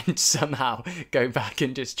and then somehow go back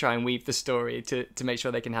and just try and weave the story to make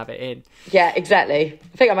sure they can have it in. Yeah, exactly.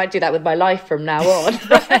 I think I might do that with my life from now on.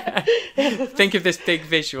 Think of this big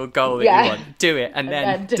visual goal that you want, do it, and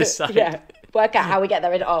then decide. Yeah, work out how we get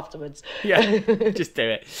there in afterwards. Yeah, just do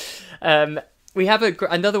it. We have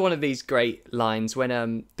another one of these great lines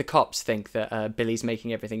when the cops think that Billy's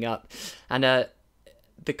making everything up. And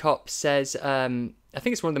the cop says, I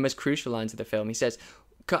think it's one of the most crucial lines of the film. He says,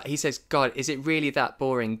 God, is it really that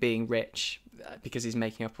boring being rich? Because he's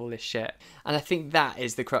making up all this shit. And I think that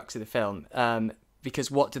is the crux of the film. Because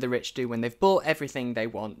what do the rich do when they've bought everything they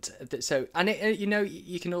want? So, and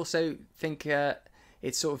you can also think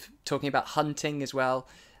it's sort of talking about hunting as well.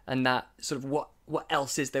 And that sort of what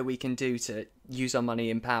else is there we can do to use our money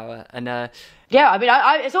in power? And yeah, I mean,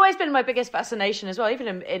 it's always been my biggest fascination as well.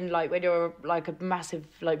 Even in like when you're like a massive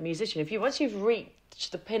like musician, once you've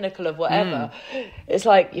reached the pinnacle of whatever, it's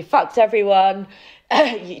like you fucked everyone,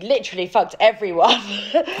 you literally fucked everyone,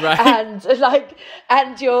 right?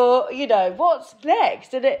 and you're what's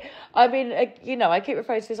next? And I keep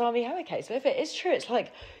referring to this Army Hammer case. So if it is true, it's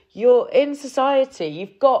like, you're in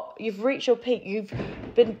society, you've reached your peak, you've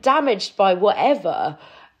been damaged by whatever,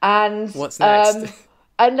 and what's next?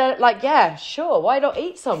 Yeah, sure, why not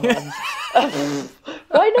eat someone? Why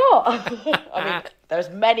not? I mean, there's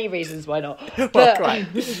many reasons why not. Well, right.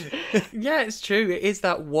 Yeah, it's true. It is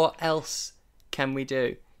that what else can we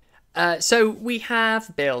do? So we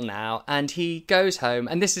have Bill now, and he goes home,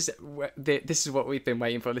 and this is what we've been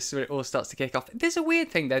waiting for. This is where it all starts to kick off. There's a weird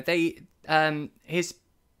thing though. His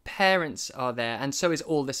parents are there, and so is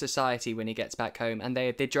all the society when he gets back home, and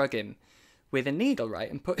they drug him with a needle, right,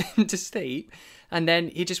 and put him to sleep, and then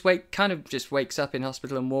he just wakes up in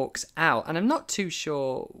hospital and walks out, and I'm not too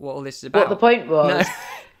sure what all this is about. What the point was. No.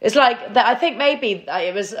 It's like that. I think maybe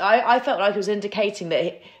it was. I felt like it was indicating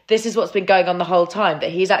that this is what's been going on the whole time. That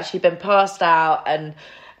he's actually been passed out and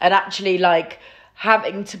actually like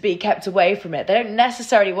having to be kept away from it. They don't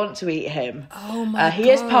necessarily want to eat him. Oh my God. He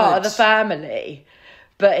is part of the family,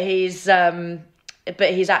 but he's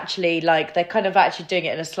actually like they're kind of actually doing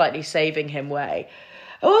it in a slightly saving him way.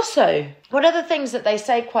 Also, one of the things that they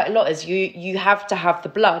say quite a lot is you have to have the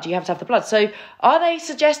blood. You have to have the blood. So are they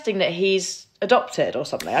suggesting that he's adopted or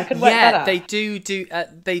something? I could work that out.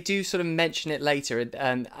 They do sort of mention it later,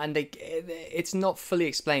 and it's not fully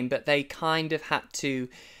explained, but they kind of had to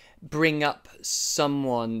bring up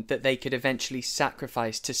someone that they could eventually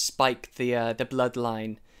sacrifice to spike the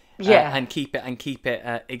bloodline. And keep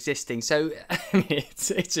it existing. So I mean,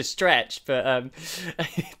 it's a stretch, but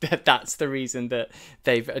that's the reason that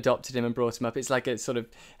they've adopted him and brought him up. It's like a sort of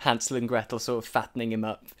Hansel and Gretel sort of fattening him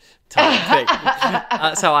up type thing.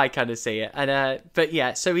 That's how I kind of see it. And but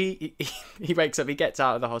yeah, so he wakes up, he gets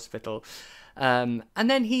out of the hospital, and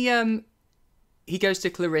then he goes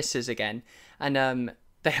to Clarissa's again, and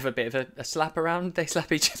they have a bit of a slap around. They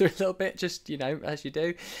slap each other a little bit, just as you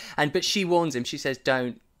do. But she warns him. She says,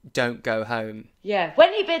 Don't go home. Yeah,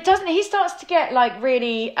 when he starts to get like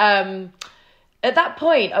really at that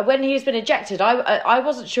point when he's been injected. I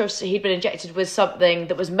wasn't sure if he'd been injected with something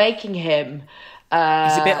that was making him.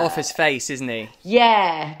 He's a bit off his face, isn't he?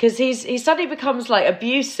 Yeah, because he suddenly becomes like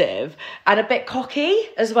abusive and a bit cocky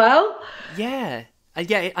as well. Yeah,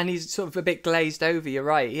 and he's sort of a bit glazed over. You're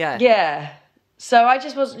right. Yeah. Yeah. So I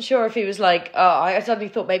just wasn't sure if he was like, I suddenly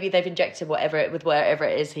thought maybe they've injected whatever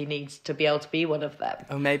it is he needs to be able to be one of them.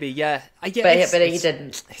 Oh, maybe, yeah. But he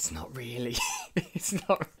didn't. It's not really. It's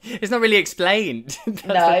not really explained. That's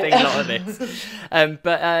no. the thing, a lot of this.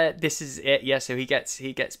 But this is it. Yeah. So he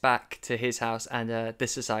gets back to his house and the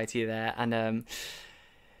society there, and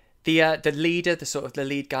the leader, the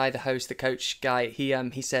lead guy, the host, the coach guy,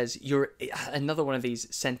 he says, you're another one of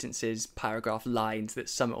these sentences, paragraph lines that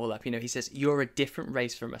sum it all up. He says, you're a different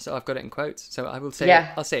race from us. Oh, I've got it in quotes, so I will say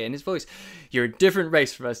it. I'll say it in his voice. You're a different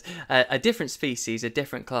race from us, a different species, a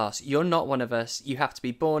different class. You're not one of us. You have to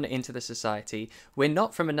be born into the society. We're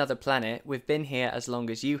not from another planet. We've been here as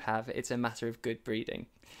long as you have. It's a matter of good breeding.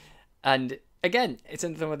 And again, it's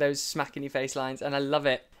another one of those smack in your face lines, and I love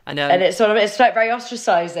it. And it's like very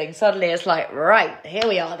ostracizing. Suddenly it's like, right, here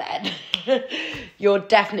we are then. You're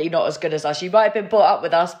definitely not as good as us. You might have been brought up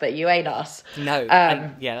with us, but you ain't us. No.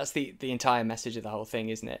 That's the entire message of the whole thing,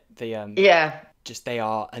 isn't it? Just they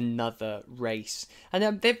are another race.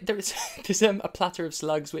 And there's a platter of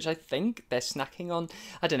slugs, which I think they're snacking on.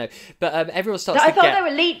 I don't know. But everyone starts I thought they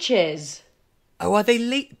were leeches. Oh, are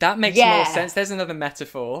they That makes more sense. There's another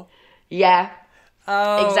metaphor. Yeah.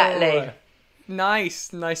 Oh, Exactly.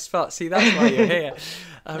 Nice spot. See, that's why you're here.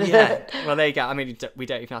 Yeah. Well, there you go. I mean, we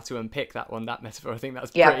don't even have to unpick that one, that metaphor. I think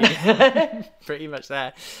that's pretty, pretty much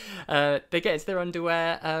there. They get into their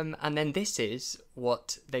underwear, and then this is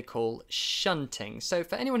what they call shunting. So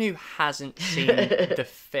for anyone who hasn't seen the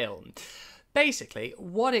film, basically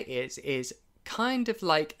what it is kind of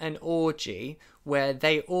like an orgy where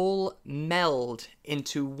they all meld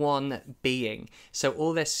into one being. So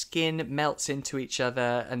all their skin melts into each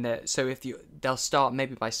other, and they'll start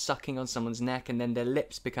maybe by sucking on someone's neck, and then their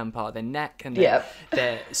lips become part of their neck, and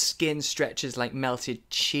their skin stretches like melted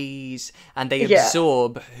cheese, and they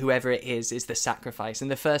absorb whoever it is the sacrifice. And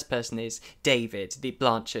the first person is David, the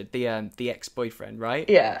Blanchard, the ex-boyfriend, right?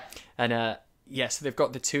 Yeah. And so they've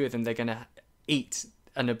got the two of them. They're gonna eat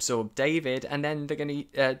and absorb David, and then they're gonna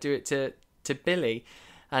do it to Billy.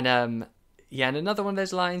 And and another one of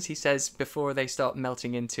those lines he says before they start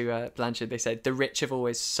melting into Blanchard, they said, "The rich have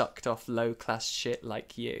always sucked off low class shit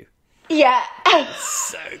like you." Yeah.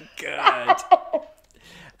 So good.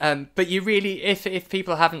 But you really, if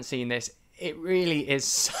people haven't seen this, it really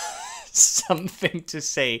is something to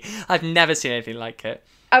see. I've never seen anything like it.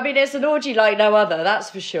 I mean, it's an orgy like no other, that's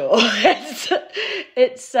for sure.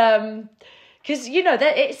 It's because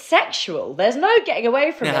it's sexual. There's no getting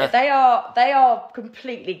away from it. They are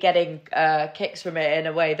completely getting kicks from it in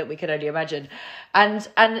a way that we can only imagine, and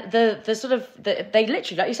the sort of they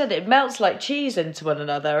literally, like you said, it melts like cheese into one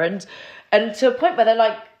another, and to a point where they're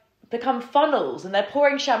like become funnels, and they're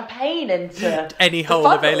pouring champagne into any hole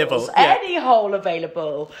funnels, available, any hole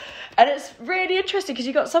available, and it's really interesting because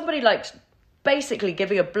you got somebody like basically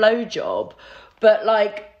giving a blowjob, but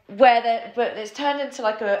like. But it's turned into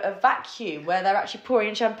like a vacuum where they're actually pouring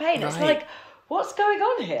in champagne. Right. It's like, what's going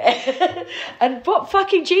on here? And what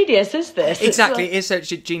fucking genius is this? Exactly, it is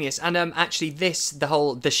such a genius. And actually, the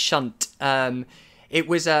shunt. It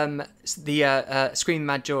was the Screaming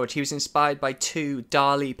Mad George. He was inspired by two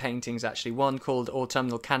Dali paintings actually. One called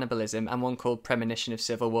Autumnal Cannibalism and one called Premonition of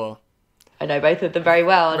Civil War. I know both of them very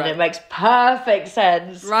well, and it makes perfect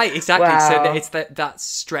sense. Right, exactly. Wow. So it's that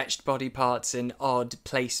stretched body parts and odd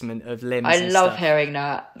placement of limbs. I love hearing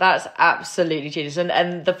that. That's absolutely genius,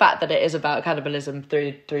 and the fact that it is about cannibalism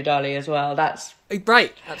through Dali as well. That's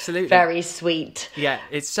right, absolutely very sweet. Yeah,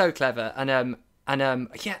 it's so clever, and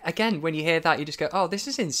again, when you hear that, you just go, "Oh, this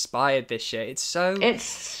is inspired. This shit. It's so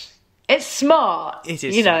it's smart. It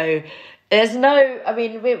is. There's no, I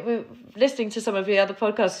mean, we're listening to some of the other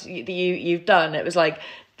podcasts that you've done. It was like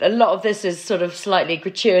a lot of this is sort of slightly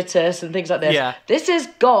gratuitous and things like this. Yeah. This has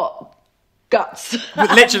got guts.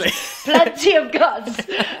 Literally. Plenty of guts.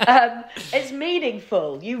 It's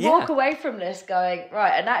meaningful. You walk away from this going,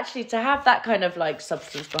 right, and actually to have that kind of like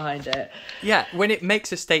substance behind it. Yeah, when it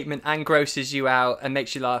makes a statement and grosses you out and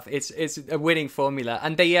makes you laugh, it's a winning formula.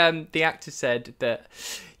 And the actor said that,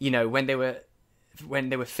 when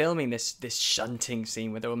they were filming this shunting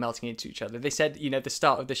scene where they were melting into each other, they said, the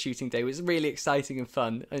start of the shooting day was really exciting and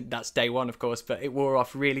fun. And that's day one, of course, but it wore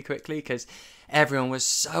off really quickly because everyone was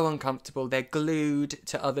so uncomfortable. They're glued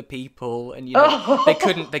to other people, and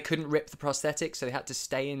they couldn't rip the prosthetics, so they had to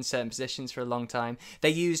stay in certain positions for a long time.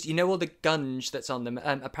 They used, all the gunge that's on them.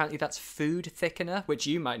 Apparently, that's food thickener, which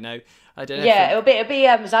you might know. I don't know. Yeah, it'll be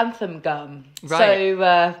xanthan gum, right?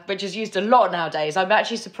 So which is used a lot nowadays. I'm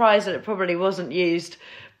actually surprised that it probably wasn't used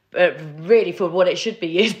really for what it should be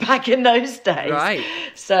used back in those days. Right.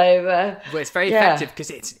 So well, it's very effective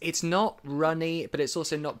because it's not runny, but it's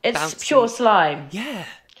also not bouncy. It's pure slime. Yeah.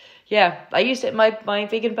 Yeah, I used it in my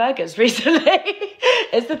vegan burgers recently.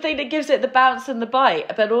 It's the thing that gives it the bounce and the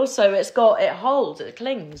bite, but also it holds, it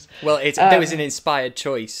clings. Well, there was an inspired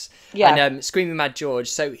choice. Yeah. And Screaming Mad George,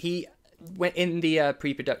 so he went in the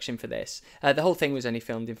pre-production for this. The whole thing was only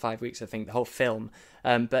filmed in 5 weeks, I think, the whole film.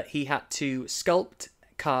 But he had to sculpt,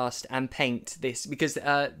 cast and paint this because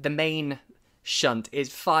the main shunt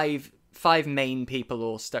is five main people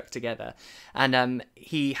all stuck together, and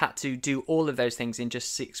he had to do all of those things in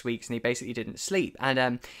just 6 weeks, and he basically didn't sleep,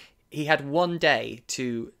 and he had 1 day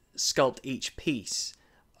to sculpt each piece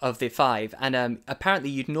of the 5, and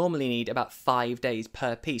apparently you'd normally need about 5 days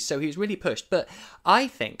per piece, so he was really pushed. But I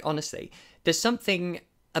think honestly there's something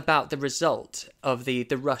about the result of the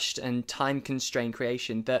rushed and time-constrained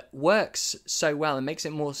creation that works so well and makes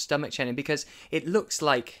it more stomach-churning because it looks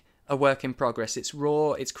like a work in progress. It's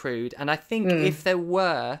raw, it's crude, and I think if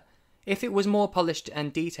it was more polished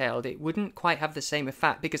and detailed, it wouldn't quite have the same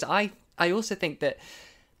effect, because I also think that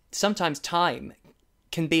sometimes time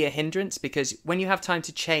can be a hindrance, because when you have time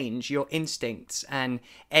to change your instincts and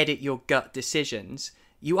edit your gut decisions,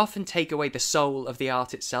 you often take away the soul of the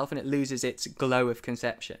art itself and it loses its glow of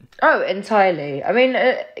conception. Oh, entirely. I mean,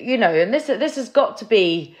 and this has got to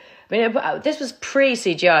be. I mean, this was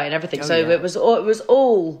pre-CGI and everything, so yeah. it was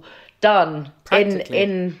all done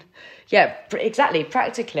Practically. exactly,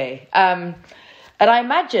 practically. And I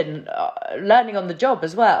imagine learning on the job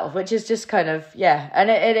as well, which is just kind of, and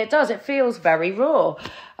it feels very raw.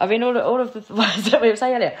 I mean, all of the words that we were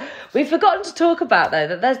saying earlier. We've forgotten to talk about, though,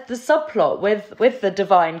 that there's the subplot with the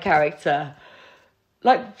divine character.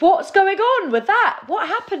 Like, what's going on with that? What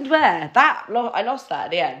happened there? I lost that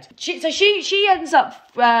at the end. She ends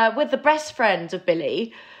up with the best friend of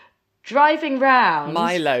Billy, driving round.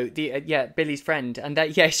 Milo, Billy's friend. And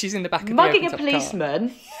she's in the back of mugging the a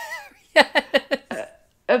policeman.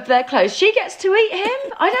 Of their clothes. She gets to eat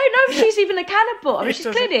him? I don't know if she's even a cannibal. I mean, she's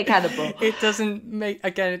clearly a cannibal. It doesn't make,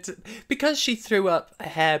 again, it's because she threw up a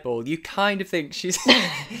hairball, you kind of think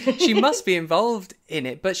she must be involved in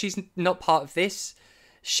it, but she's not part of this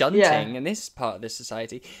shunting and this part of the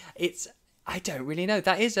society. I don't really know.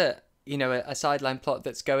 That is a sideline plot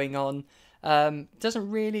that's going on. Doesn't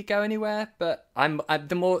really go anywhere, but I'm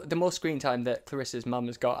the more screen time that Clarissa's mum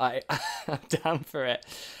has got, I'm down for it.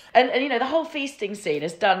 And the whole feasting scene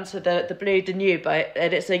is done to the Blue Danube,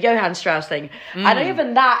 and it's a Johann Strauss thing. And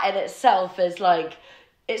even that in itself is like,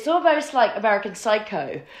 it's almost like American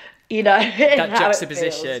Psycho, that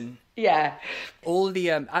juxtaposition. Yeah. All the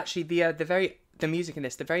the music in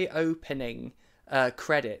this, the very opening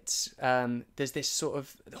credits, there's this sort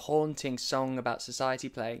of haunting song about society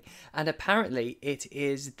playing, and apparently it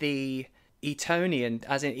is the Etonian,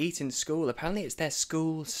 as in Eton School. Apparently it's their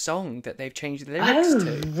school song that they've changed the lyrics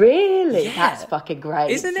to. Really? Yeah. That's fucking great.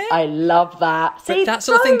 Isn't it? I love that. See, but that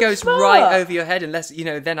sort of thing goes right over your head unless,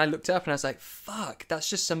 then I looked up and I was like, fuck, that's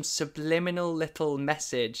just some subliminal little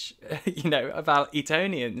message, about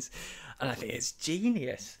Etonians. And I think it's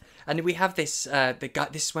genius. And we have this,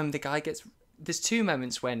 this is when the guy gets, there's two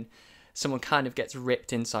moments when someone kind of gets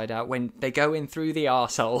ripped inside out, when they go in through the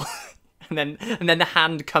arsehole and then the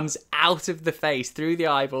hand comes out of the face, through the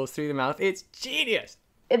eyeballs, through the mouth. It's genius.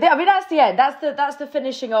 I mean, that's the end. That's the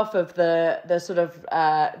finishing off of the sort of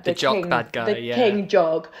the jock king, bad guy, King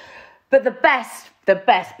Jog. But the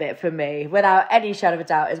best bit for me, without any shadow of a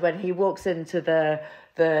doubt, is when he walks into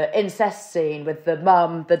the incest scene with the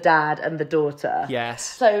mum, the dad, and the daughter. Yes.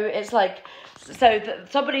 So it's like,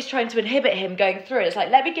 somebody's trying to inhibit him going through it. It's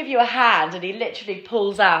like, let me give you a hand, and he literally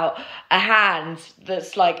pulls out a hand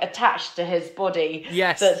that's like attached to his body.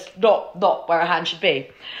 Yes. That's not where a hand should be.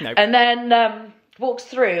 Nope. And then walks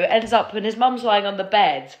through, ends up, and his mum's lying on the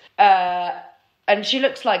bed. And she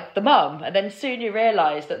looks like the mum, and then soon you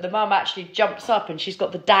realise that the mum actually jumps up and she's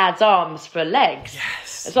got the dad's arms for legs.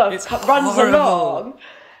 Yes. And sort It's of runs horrible. along,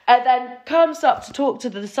 and then comes up to talk to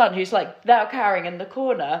the son, who's like now cowering in the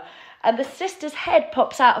corner, and the sister's head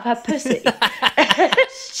pops out of her pussy.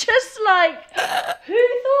 It's just like, who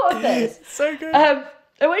thought of this? So good.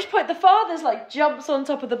 At which point the father's like jumps on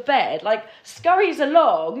top of the bed, like scurries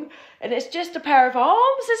along, and it's just a pair of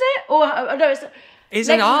arms, is it? Or no, it's It's legs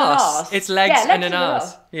an and arse. It's legs and an arse.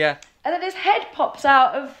 arse. Yeah. And then his head pops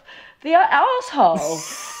out of the arsehole.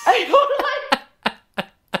 And you're like...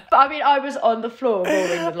 I mean, I was on the floor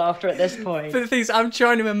roaring with laughter at this point. But the thing is, I'm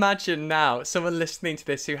trying to imagine now someone listening to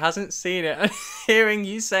this who hasn't seen it and hearing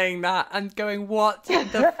you saying that and going, what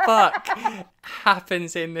the fuck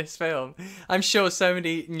happens in this film? I'm sure so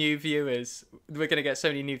many new viewers, we're going to get so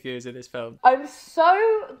many new viewers of this film. I'm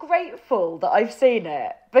so grateful that I've seen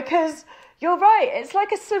it, because... You're right. It's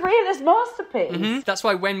like a surrealist masterpiece. Mm-hmm. That's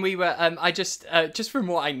why when we were, I just from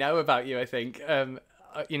what I know about you, I think, on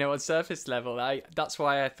surface level, that's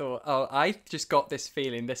why I thought, I just got this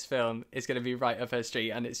feeling this film is going to be right up her street,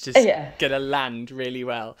 and it's just going to land really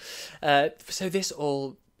well. So this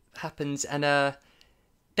all happens, and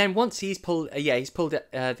then once he's pulled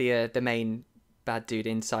the main bad dude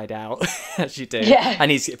inside out, as you do, and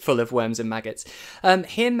he's full of worms and maggots.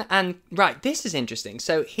 This is interesting.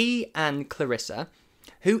 So he and Clarissa,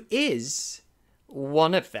 who is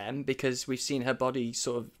one of them, because we've seen her body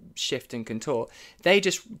sort of shift and contort, they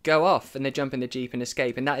just go off and they jump in the Jeep and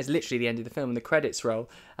escape, and that is literally the end of the film, and the credits roll,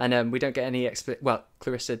 and we don't get any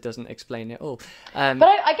Clarissa doesn't explain it all. But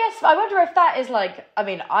I guess, I wonder if that is like, I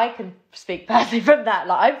mean, I can speak personally from that,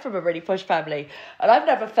 like, I'm from a really posh family, and I've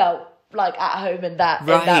never felt like at home in that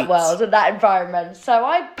world and that environment, so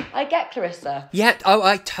I get Clarissa.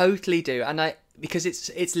 I totally do, and because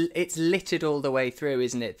it's littered all the way through,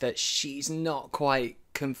 isn't it, that she's not quite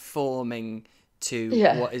conforming to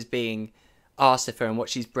what is being asked of her and what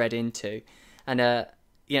she's bred into, and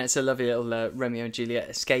it's a lovely little Romeo and Juliet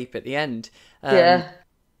escape at the end,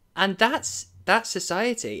 and that's that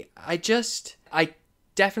society, I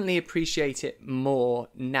definitely appreciate it more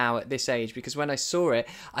now at this age, because when I saw it,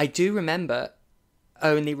 I do remember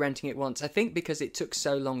only renting it once. I think because it took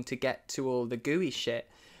so long to get to all the gooey shit.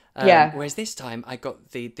 Whereas this time I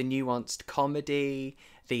got the nuanced comedy,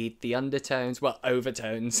 the undertones, well,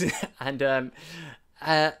 overtones, and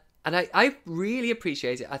I really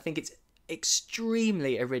appreciate it. I think it's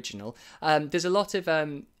extremely original. There's a lot of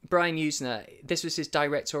Brian Yuzna. This was his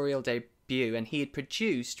directorial debut, and he had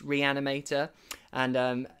produced Reanimator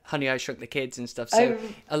and Honey, I Shrunk the Kids and stuff. So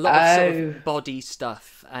a lot of sort of body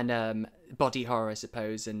stuff and body horror, I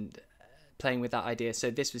suppose, and playing with that idea.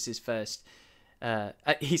 So this was his first.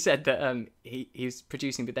 He said that he was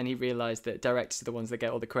producing, but then he realised that directors are the ones that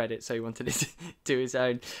get all the credit, so he wanted to do his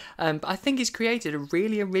own. But I think he's created a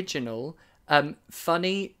really original,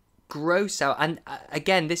 funny, gross out, and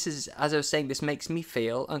again, this is, as I was saying, this makes me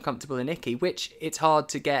feel uncomfortable and icky, which it's hard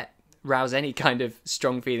to rouse any kind of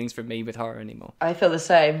strong feelings from me with horror anymore. I feel the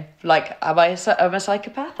same. Like, am I a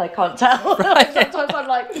psychopath? I can't tell. Right. Sometimes I'm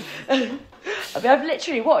like, I mean, I've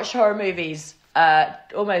literally watched horror movies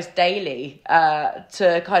almost daily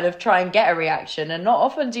to kind of try and get a reaction, and not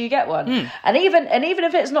often do you get one. And even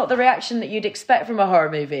if it's not the reaction that you'd expect from a horror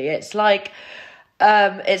movie, it's like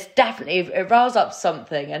it's definitely, it riles up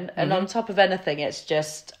something, and on top of anything, it's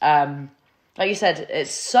just like you said, it's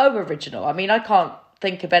so original. I mean, I can't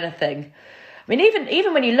think of anything. I mean,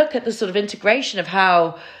 even when you look at the sort of integration of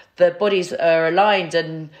how the bodies are aligned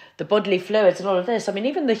and the bodily fluids and all of this, I mean,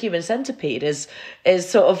 even the human centipede is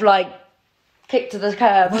sort of like kicked to the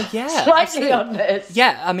curb, slightly on this.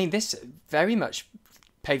 Yeah, I mean, this very much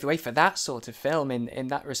paved the way for that sort of film in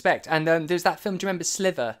that respect. And there's that film, do you remember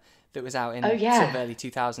Sliver, that was out in sort of early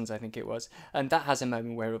 2000s, I think it was, and that has a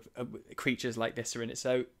moment where creatures like this are in it.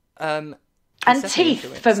 So and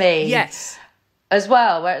Teeth for me, yes, as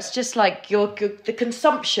well, where it's just like the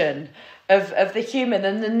consumption of the human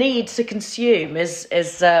and the need to consume is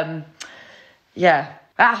I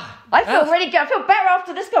feel really good. I feel better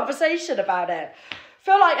after this conversation about it. I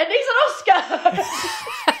feel like it needs an Oscar.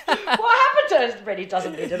 What happened to it? It really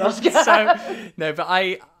doesn't need an Oscar. No, but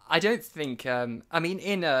I don't think, I mean,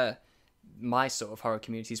 in my sort of horror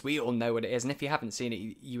communities, we all know what it is. And if you haven't seen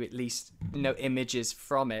it, you at least know images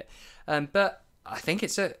from it. But I think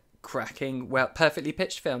it's a cracking, perfectly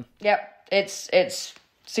pitched film. Yep, it's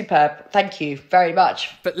superb. Thank you very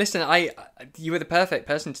much. But listen, you were the perfect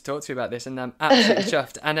person to talk to about this, and I'm absolutely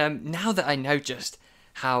chuffed. And now that I know just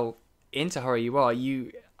how into horror you are,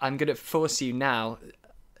 I'm going to force you now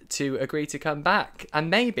to agree to come back, and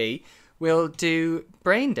maybe we'll do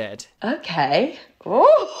Brain Dead. Okay. Ooh,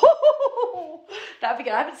 that'd be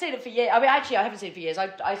good. I haven't seen it for years. I mean, actually, I haven't seen it for years.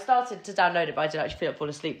 I started to download it, but I didn't actually fall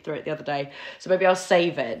asleep through it the other day. So maybe I'll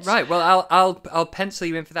save it. Right. Well, I'll pencil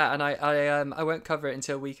you in for that, and I won't cover it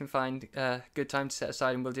until we can find a good time to set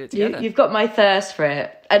aside, and we'll do it together. You've got my thirst for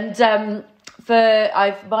it, and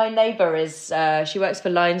my neighbour is she works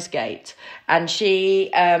for Lionsgate, and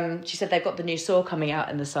she said they've got the new Saw coming out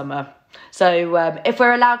in the summer. So if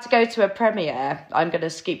we're allowed to go to a premiere, I'm going to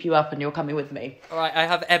scoop you up and you're coming with me. All right, I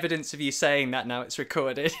have evidence of you saying that now. It's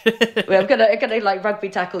recorded. I'm gonna like rugby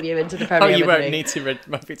tackle you into the premiere. Oh, you won't need to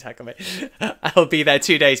rugby tackle me. I'll be there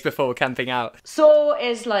 2 days before camping out. Saw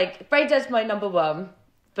is like, Brain Dead's my number one,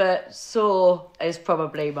 but Saw is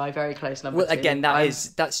probably my very close number two. Well, again,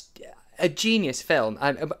 that's a genius film.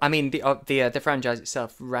 I mean, the franchise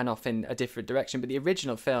itself ran off in a different direction, but the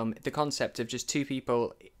original film, the concept of just two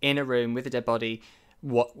people in a room with a dead body,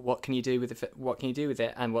 what can you do with it,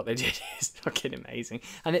 and what they did is fucking amazing.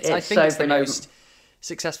 And I think it's the most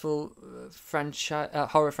successful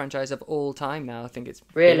horror franchise of all time now. I think it's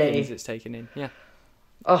billions it's taken in. Yeah.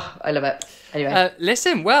 Oh, I love it. Anyway.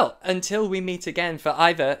 Listen, well, until we meet again for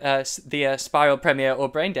either the Spiral premiere or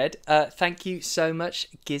Brain Dead, thank you so much,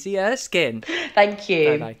 Gizzi Erskine. Thank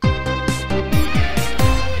you. Bye-bye.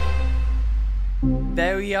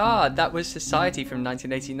 There we are. That was Society from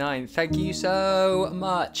 1989. Thank you so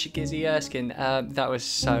much, Gizzi Erskine. That was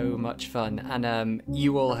so much fun. And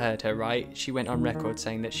you all heard her, right? She went on record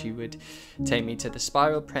saying that she would take me to the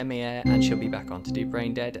Spiral premiere and she'll be back on to do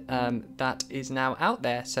Brain Dead. That is now out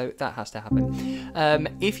there, so that has to happen.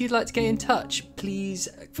 If you'd like to get in touch, please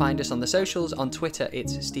find us on the socials. On Twitter,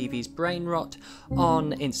 it's SteviesBrainRot.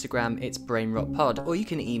 On Instagram, it's BrainRotPod. Or you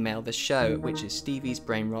can email the show, which is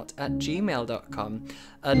steviesbrainrot@gmail.com.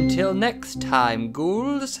 Until next time,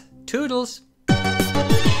 ghouls, toodles!